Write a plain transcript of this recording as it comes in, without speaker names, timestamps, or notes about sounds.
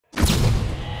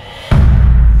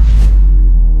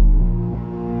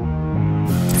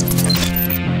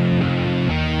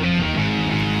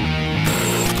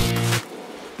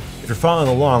following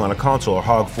along on a console or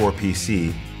HOG 4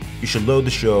 PC, you should load the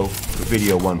show for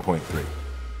video 1.3.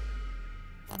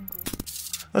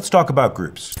 Let's talk about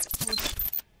groups.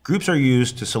 Groups are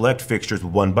used to select fixtures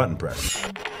with one button press.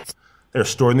 They're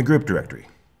stored in the group directory.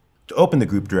 To open the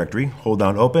group directory, hold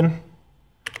down Open,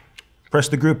 press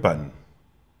the Group button.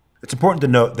 It's important to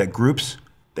note that groups,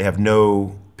 they have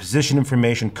no position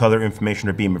information, color information,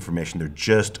 or beam information. They're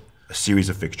just a series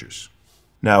of fixtures.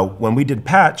 Now, when we did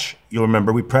patch, you'll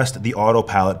remember we pressed the Auto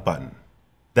Palette button.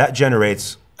 That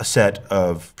generates a set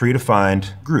of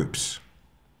predefined groups.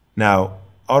 Now,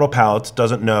 Auto Palettes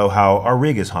doesn't know how our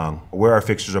rig is hung or where our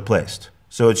fixtures are placed,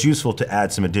 so it's useful to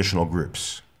add some additional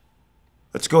groups.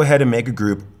 Let's go ahead and make a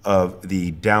group of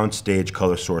the downstage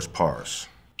color source pars.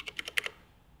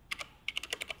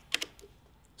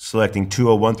 Selecting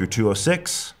 201 through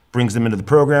 206 brings them into the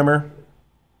programmer.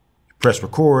 Press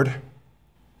record, and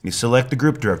you select the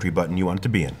group directory button you want it to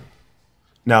be in.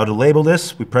 Now to label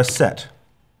this, we press set.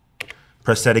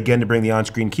 Press set again to bring the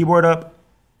on-screen keyboard up,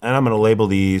 and I'm going to label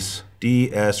these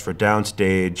DS for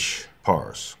downstage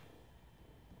pars.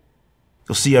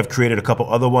 You'll see I've created a couple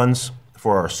other ones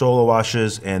for our solo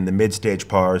washes and the mid-stage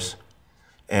pars,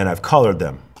 and I've colored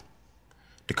them.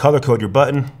 To color code your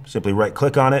button, simply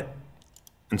right-click on it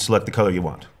and select the color you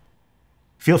want.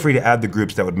 Feel free to add the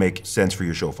groups that would make sense for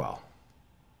your show file.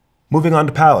 Moving on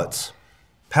to palettes.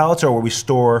 Palettes are where we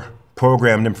store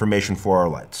programmed information for our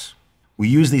lights. We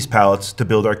use these palettes to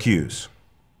build our cues.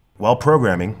 While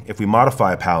programming, if we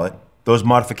modify a palette, those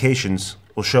modifications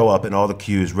will show up in all the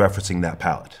cues referencing that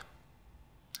palette.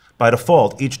 By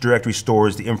default, each directory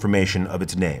stores the information of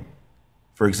its name.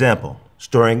 For example,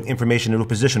 storing information into a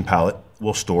position palette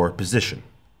will store position.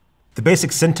 The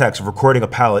basic syntax of recording a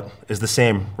palette is the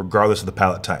same regardless of the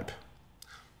palette type.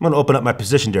 I'm going to open up my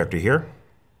position directory here.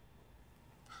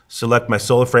 Select my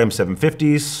SolarFrame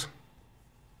 750s.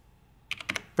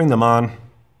 Bring them on.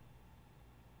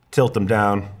 Tilt them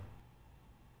down.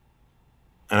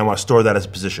 And I want to store that as a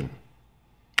position.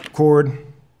 Record.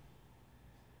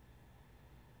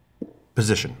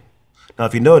 Position. Now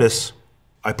if you notice,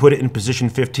 I put it in position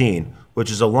 15, which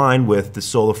is aligned with the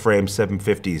SolarFrame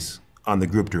 750s on the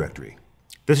group directory.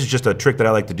 This is just a trick that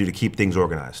I like to do to keep things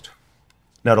organized.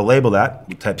 Now to label that,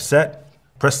 we type set,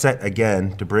 press set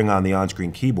again to bring on the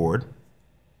on-screen keyboard,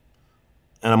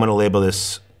 and I'm going to label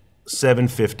this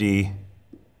 750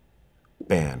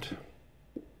 band.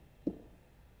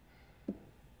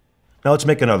 Now let's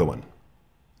make another one.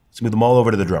 Let's move them all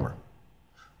over to the drummer.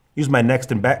 Use my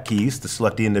next and back keys to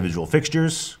select the individual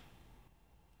fixtures.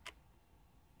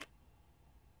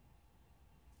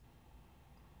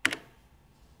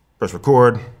 Press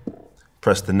record,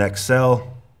 press the next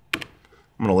cell.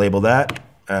 I'm going to label that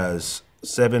as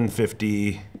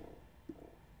 750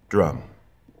 drum.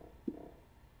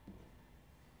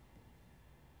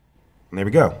 And there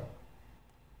we go.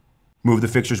 Move the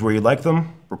fixtures where you like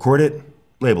them, record it,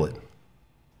 label it.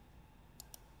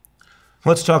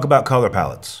 Let's talk about color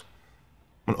palettes.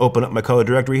 I'm going to open up my color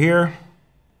directory here,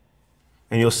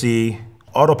 and you'll see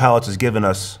Auto Palettes has given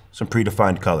us some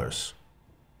predefined colors.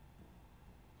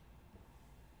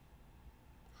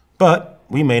 But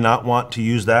we may not want to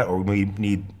use that, or we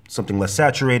need something less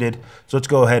saturated, so let's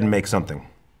go ahead and make something.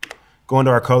 Go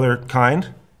into our color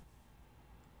kind,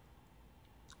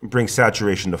 bring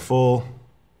saturation to full,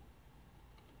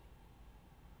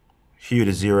 hue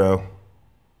to 0,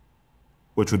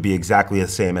 which would be exactly the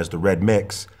same as the red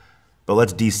mix, but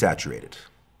let's desaturate it.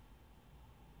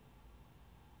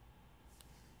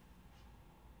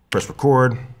 Press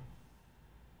record,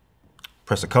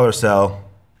 press a color cell,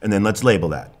 and then let's label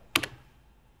that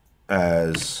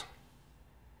as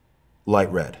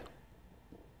light red.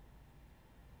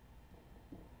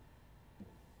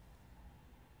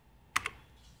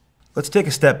 Let's take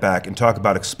a step back and talk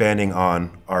about expanding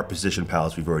on our position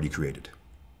palettes we've already created.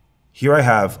 Here I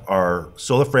have our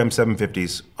SolarFrame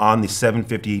 750s on the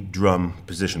 750 drum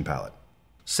position palette.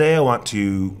 Say I want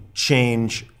to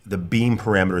change the beam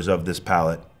parameters of this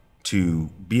palette to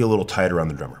be a little tighter on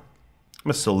the drummer. I'm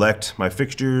going to select my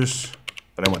fixtures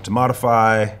that I want to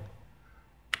modify,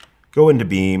 go into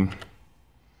beam,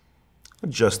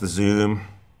 adjust the zoom,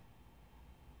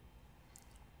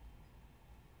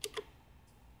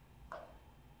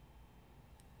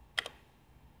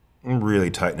 and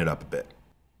really tighten it up a bit.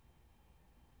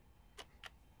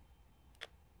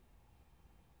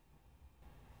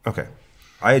 Okay,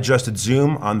 I adjusted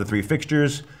zoom on the 3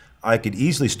 fixtures. I could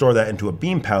easily store that into a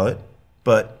beam palette,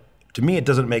 but to me it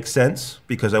doesn't make sense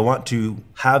because I want to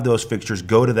have those fixtures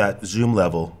go to that zoom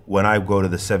level when I go to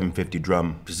the 750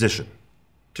 drum position.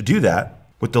 To do that,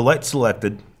 with the light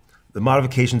selected, the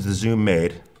modifications the zoom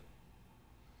made,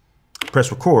 Press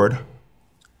record,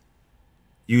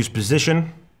 use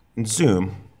position and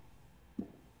zoom,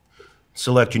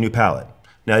 select your new palette.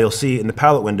 Now you'll see in the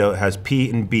palette window it has P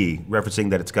and B, referencing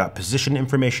that it's got position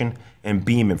information and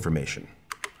beam information.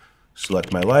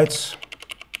 Select my lights,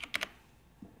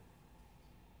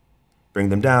 bring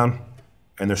them down,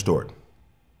 and they're stored.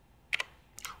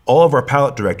 All of our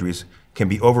palette directories can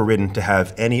be overridden to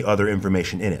have any other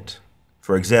information in it.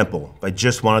 For example, if I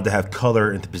just wanted to have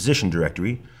color in the position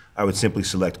directory, I would simply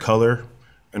select color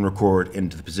and record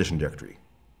into the position directory.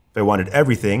 If I wanted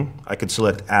everything, I could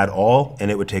select add all, and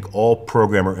it would take all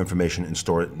programmer information and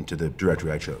store it into the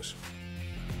directory I chose.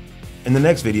 In the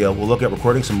next video, we'll look at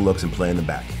recording some looks and playing them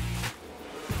back.